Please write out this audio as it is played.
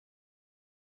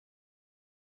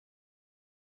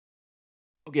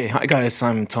Okay, hi guys,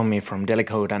 I'm Tommy from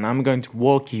Delicode and I'm going to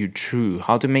walk you through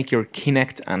how to make your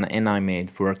Kinect and NI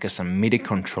work as a MIDI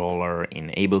controller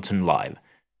in Ableton Live.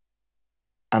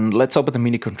 And let's open the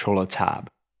MIDI controller tab.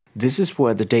 This is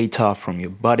where the data from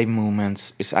your body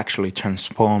movements is actually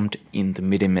transformed into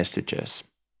MIDI messages.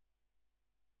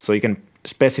 So you can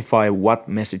specify what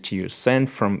message you send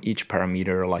from each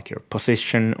parameter, like your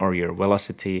position or your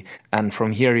velocity, and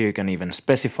from here you can even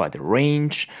specify the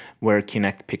range where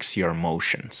Kinect picks your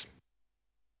motions.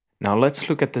 Now let's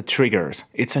look at the triggers.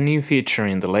 It's a new feature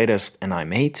in the latest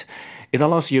NI. It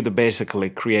allows you to basically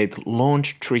create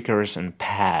launch triggers and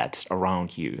pads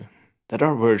around you that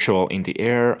are virtual in the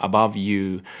air, above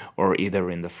you, or either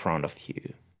in the front of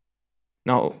you.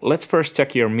 Now, let's first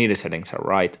check your MIDI settings are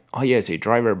right. IAC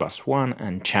driver bus 1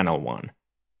 and channel 1.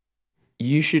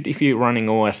 You should, if you're running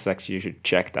OS X, you should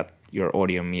check that your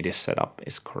audio MIDI setup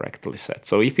is correctly set.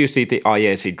 So if you see the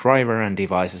IAC driver and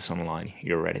devices online,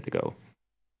 you're ready to go.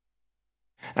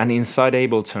 And inside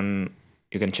Ableton,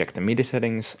 you can check the MIDI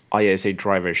settings. IAC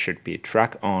driver should be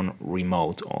track on,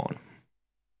 remote on.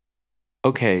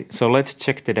 Okay, so let's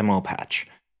check the demo patch.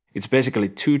 It's basically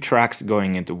 2 tracks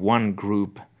going into one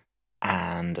group,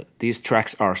 and these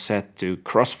tracks are set to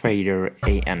crossfader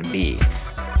A and B.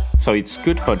 So it's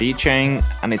good for DJing,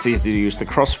 and it's easy to use the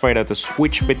crossfader to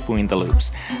switch between the loops.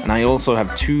 And I also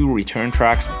have 2 return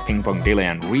tracks, ping pong delay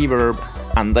and reverb,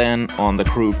 and then on the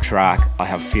group track I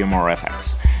have a few more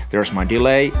effects. There's my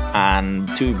delay and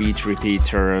 2 beat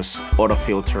repeaters, auto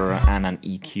filter and an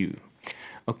EQ.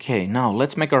 Okay, now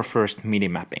let's make our first MIDI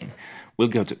mapping. We'll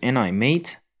go to NI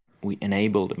Mate, we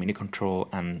enable the MIDI control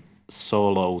and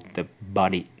solo the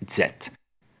body Z.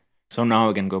 So now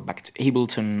we can go back to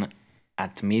Ableton,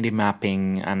 add MIDI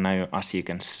mapping, and now as you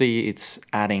can see it's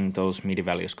adding those MIDI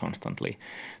values constantly.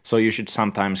 So you should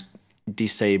sometimes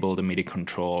disable the MIDI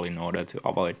control in order to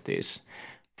avoid these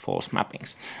false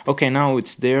mappings. Okay, now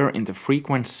it's there in the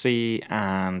frequency,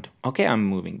 and okay, I'm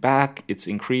moving back, it's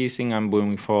increasing, I'm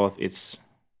moving forth, it's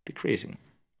decreasing.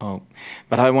 Oh,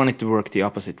 but I want it to work the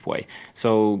opposite way.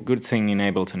 So good thing in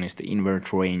Ableton is the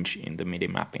invert range in the MIDI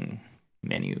mapping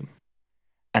menu.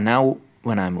 And now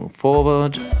when I move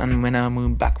forward and when I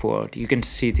move backward, you can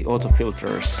see the auto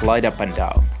filter slide up and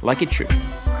down, like it should.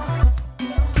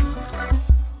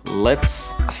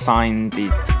 Let's assign the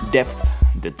depth,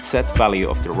 the set value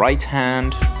of the right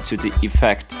hand to the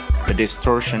effect, the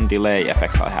distortion delay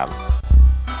effect I have.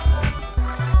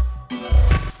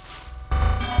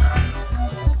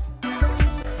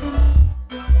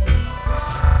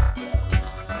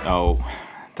 Oh,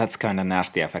 that's kinda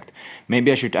nasty effect. Maybe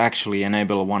I should actually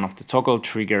enable one of the toggle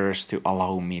triggers to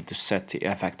allow me to set the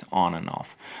effect on and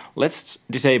off. Let's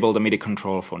disable the MIDI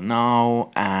control for now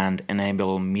and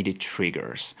enable MIDI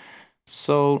triggers.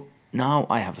 So now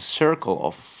I have a circle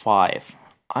of 5.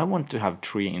 I want to have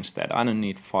 3 instead. I don't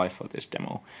need 5 for this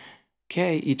demo.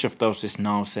 Okay, each of those is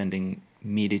now sending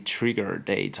MIDI trigger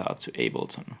data to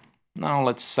Ableton. Now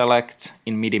let's select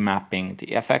in MIDI mapping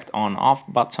the effect on-off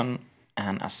button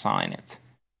and assign it.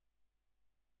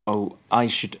 Oh, I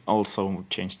should also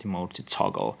change the mode to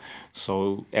toggle,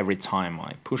 so every time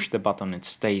I push the button it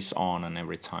stays on, and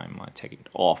every time I take it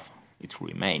off it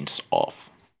remains off.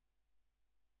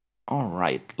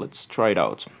 Alright, let's try it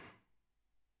out.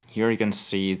 Here you can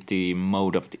see the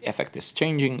mode of the effect is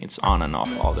changing, it's on and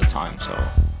off all the time, so...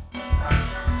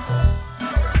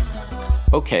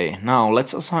 Okay, now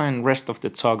let's assign rest of the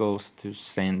toggles to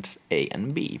send A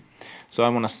and B. So I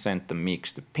want to send the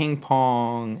mix to ping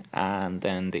pong and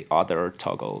then the other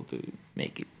toggle to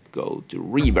make it go to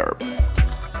reverb.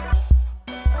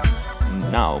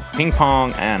 Now ping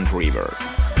pong and reverb.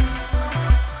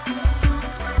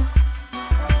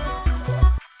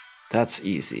 That's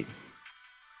easy.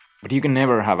 But you can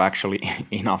never have actually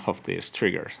enough of these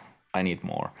triggers. I need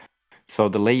more. So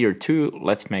the layer 2,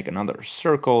 let's make another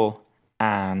circle.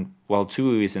 And well,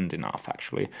 2 isn't enough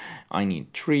actually. I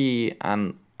need 3,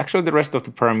 and actually the rest of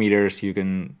the parameters you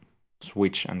can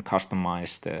switch and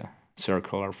customize the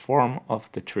circular form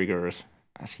of the triggers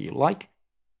as you like.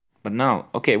 But now,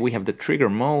 okay, we have the trigger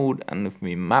mode, and if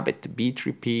we map it to beat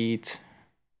repeat,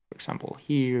 for example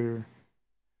here,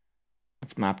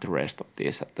 let's map the rest of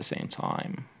this at the same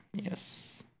time.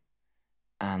 Yes.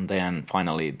 And then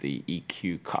finally the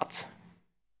EQ cut.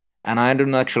 And I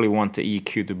don't actually want the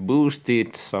EQ to boost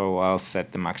it, so I'll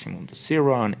set the maximum to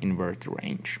 0 and invert the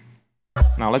range.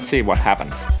 Now let's see what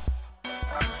happens.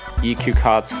 EQ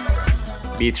cut,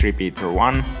 beat repeater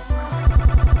 1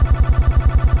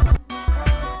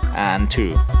 and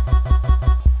 2.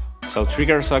 So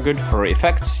triggers are good for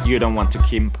effects, you don't want to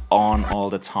keep on all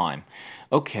the time.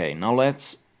 Okay, now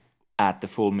let's add the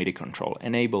full MIDI control,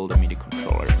 enable the MIDI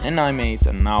controller in NI,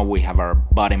 and now we have our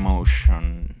body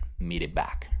motion MIDI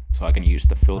back. So I can use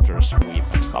the filter sweep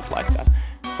and stuff like that.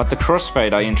 But the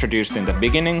crossfade I introduced in the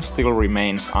beginning still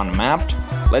remains unmapped.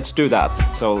 Let's do that.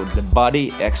 So the body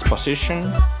X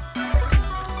position,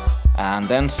 and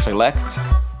then select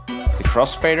the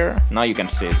crossfader. Now you can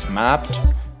see it's mapped.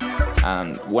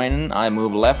 And when I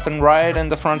move left and right in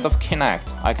the front of Kinect,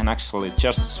 I can actually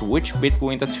just switch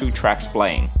between the two tracks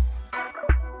playing.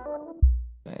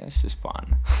 This is fun.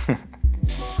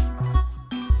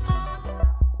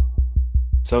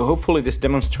 So hopefully this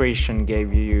demonstration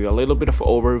gave you a little bit of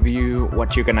overview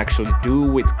what you can actually do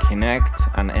with Kinect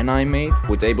and NI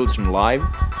with Ableton Live.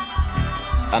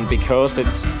 And because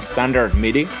it's standard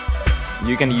MIDI,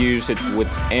 you can use it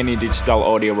with any digital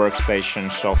audio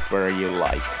workstation software you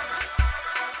like.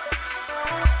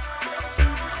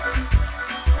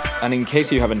 And in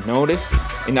case you haven't noticed,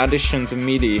 in addition to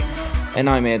MIDI,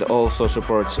 NI also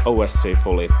supports OSC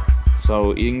fully.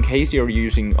 So in case you're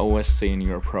using OSC in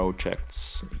your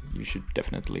projects, you should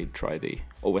definitely try the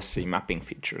OSC mapping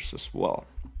features as well.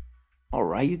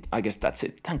 Alright, I guess that's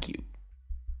it. Thank you.